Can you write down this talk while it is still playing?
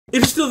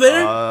It's still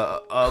there?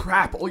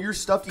 Crap, all your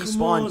stuff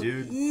despawned,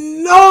 dude.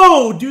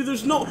 No, dude,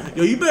 there's no...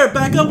 Yo, you better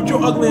back up with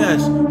your ugly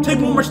ass. Take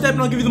one more step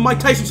and I'll give you the Mike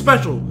Tyson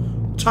special.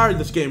 I'm tired of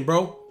this game,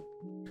 bro.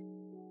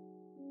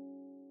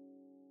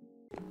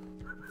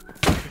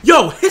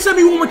 Yo, hit at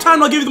me one more time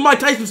and I'll give you the Mike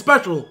Tyson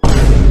special.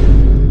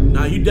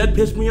 Nah, you dead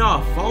pissed me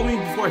off. Follow me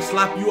before I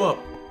slap you up.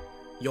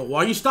 Yo,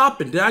 why are you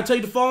stopping? Did I tell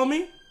you to follow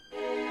me?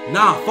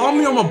 Nah, follow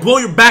me or I'm gonna blow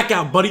your back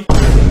out, buddy.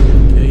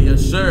 Okay,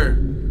 yes, sir.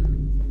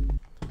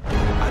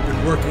 I've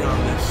been working on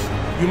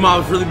this. You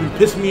mom's really been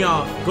pissing me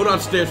off. Go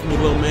downstairs for me,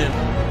 little man.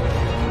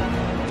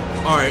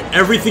 Alright,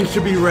 everything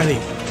should be ready.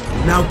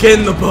 Now get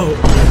in the boat.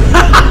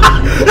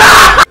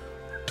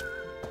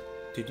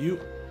 Did you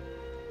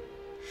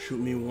shoot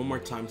me one more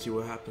time, see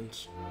what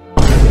happens?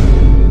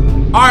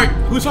 Alright,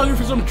 who's hungry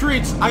for some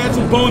treats? I got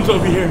some bones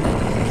over here.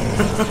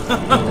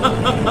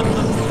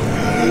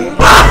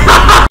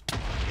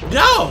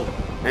 Yo!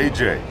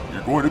 AJ,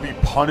 you're going to be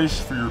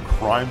punished for your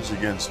crimes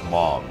against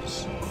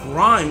moms.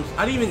 Crimes?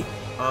 I didn't even...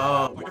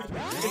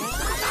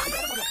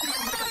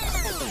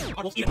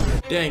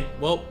 Dang,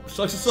 well,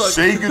 sucks to suck.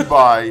 Say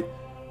goodbye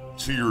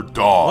to your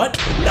dog. What?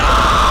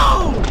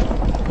 No!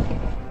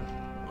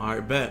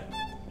 Alright, bet.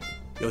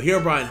 Yo, here,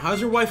 Brian,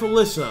 how's your wife,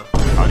 Alyssa?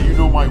 How do you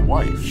know my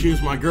wife? She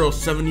was my girl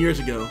 7 years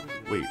ago.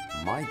 Wait,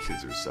 my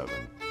kids are 7.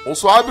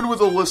 Also, I've been with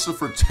Alyssa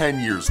for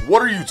 10 years.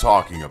 What are you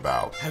talking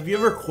about? Have you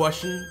ever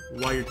questioned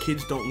why your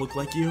kids don't look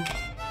like you?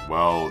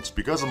 Well, it's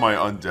because of my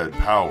undead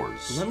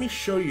powers. Let me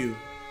show you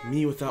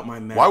me without my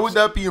mask. Why would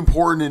that be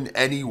important in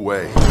any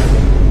way?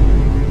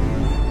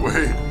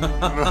 Wait,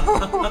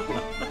 no.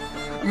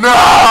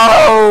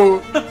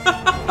 No!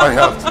 I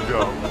have to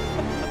go.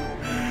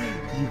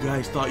 You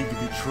guys thought you could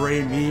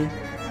betray me?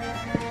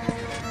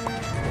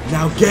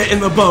 Now get in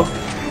the boat.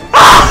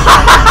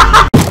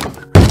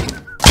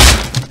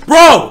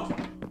 Bro!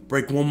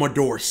 Break one more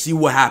door, see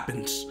what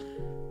happens.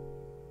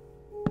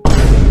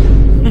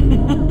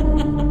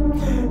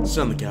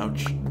 Sit on the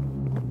couch.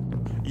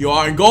 You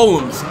are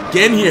golems.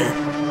 Get in here.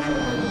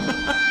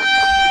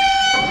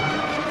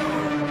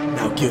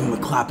 Now give him the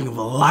clapping of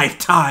a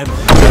lifetime.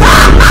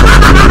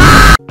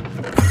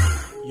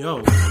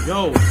 Yo.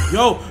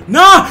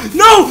 Nah!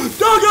 No!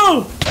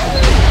 Doggo!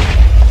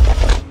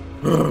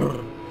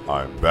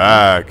 I'm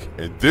back,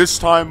 and this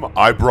time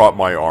I brought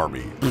my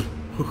army.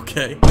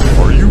 Okay.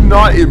 Are you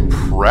not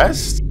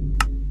impressed?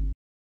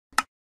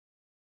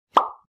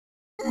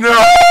 No!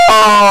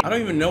 I don't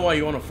even know why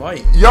you want to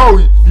fight. Yo,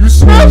 you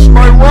smashed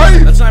my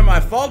wife! That's not my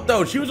fault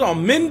though. She was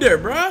on Minder,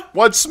 bruh.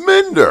 What's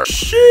Minder?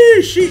 She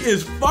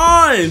is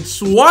fine.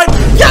 Swipe.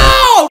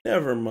 Yo!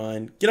 Never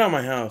mind. Get out of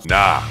my house.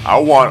 Nah, I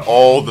want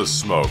all the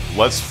smoke.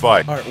 Let's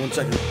fight. Alright, 1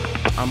 second.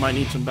 I might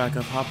need some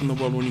backup. Hop in the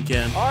world when you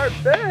can. Alright,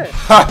 bet.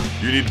 Ha!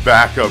 You need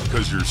backup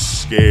because you're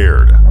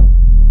scared.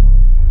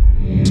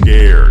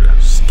 Scared.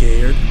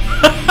 Scared?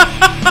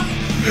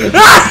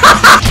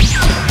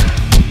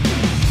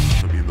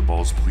 Hit me in the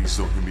balls. Please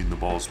don't hit me in the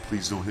balls.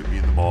 Please don't hit me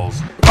in the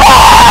balls.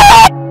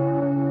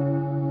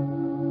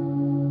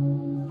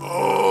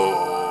 Oh,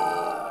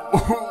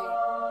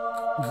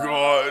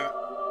 God.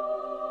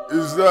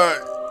 Is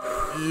that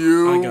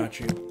you? I got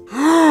you.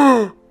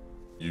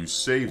 You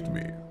saved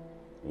me.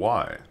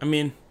 Why? I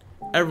mean,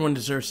 everyone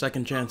deserves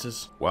second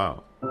chances.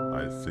 Wow.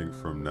 I think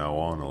from now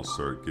on I'll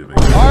start giving.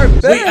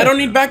 Wait, I don't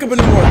need backup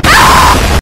anymore.